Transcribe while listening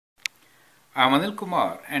I'm Anil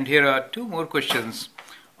Kumar, and here are two more questions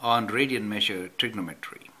on radian measure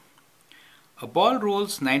trigonometry. A ball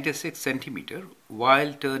rolls 96 centimeter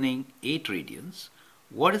while turning 8 radians.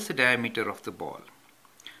 What is the diameter of the ball?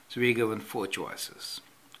 So we're given four choices.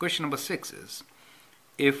 Question number 6 is,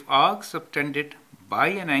 if arc subtended by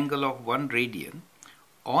an angle of 1 radian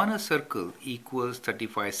on a circle equals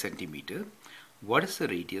 35 centimeter, what is the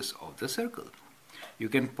radius of the circle? You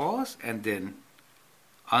can pause and then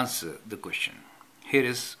answer the question. Here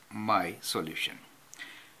is my solution.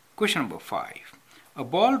 Question number 5. A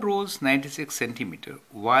ball rolls 96 centimeter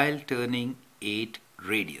while turning 8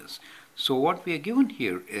 radians. So what we are given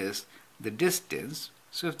here is the distance.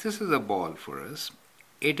 So if this is a ball for us,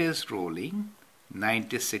 it is rolling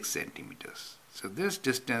 96 centimeters. So this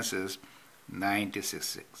distance is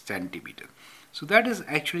 96 centimeters. So that is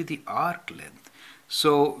actually the arc length.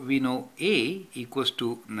 So we know A equals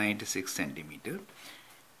to 96 centimeter.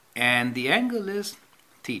 And the angle is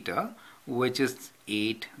theta, which is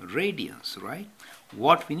 8 radians, right?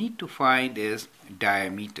 What we need to find is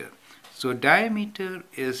diameter. So diameter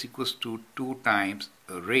is equals to 2 times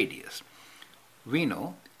a radius. We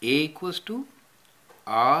know A equals to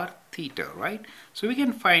r theta, right? So we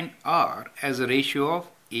can find r as a ratio of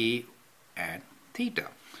A and theta.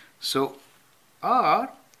 So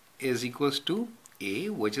r is equals to A,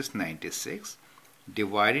 which is 96,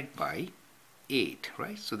 divided by 8,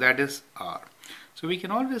 right? So that is r. So we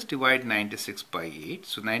can always divide 96 by 8.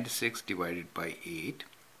 So 96 divided by 8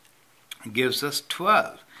 gives us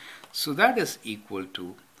 12. So that is equal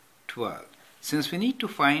to 12. Since we need to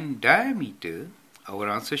find diameter, our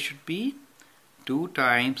answer should be 2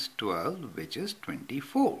 times 12, which is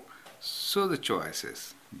 24. So the choice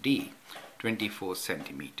is D, 24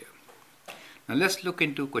 centimeter. Now let's look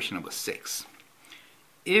into question number 6.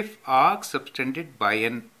 If arc subtended by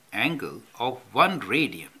an angle of 1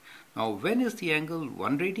 radian. Now when is the angle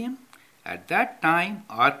 1 radian? At that time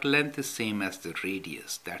arc length is same as the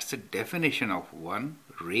radius. That's the definition of 1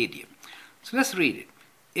 radian. So let's read it.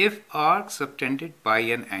 If arc subtended by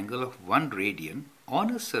an angle of 1 radian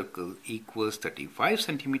on a circle equals 35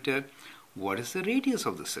 centimeter, what is the radius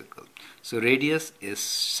of the circle? So radius is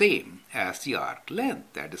same as the arc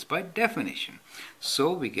length. That is by definition.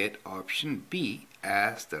 So we get option B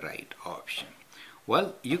as the right option.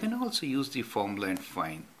 Well, you can also use the formula and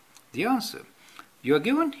find the answer. You are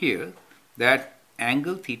given here that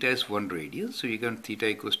angle theta is 1 radian, so you get theta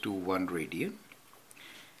equals to 1 radian,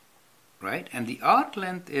 right? And the arc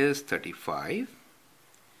length is 35.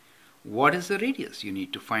 What is the radius? You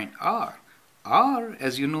need to find r. R,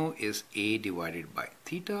 as you know, is A divided by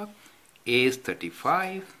theta. A is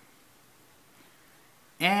 35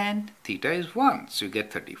 and theta is 1, so you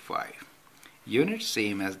get 35. Unit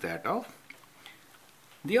same as that of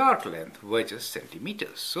the arc length, which is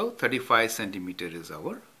centimeters. So 35 centimeter is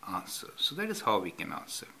our answer. So that is how we can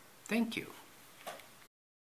answer. Thank you.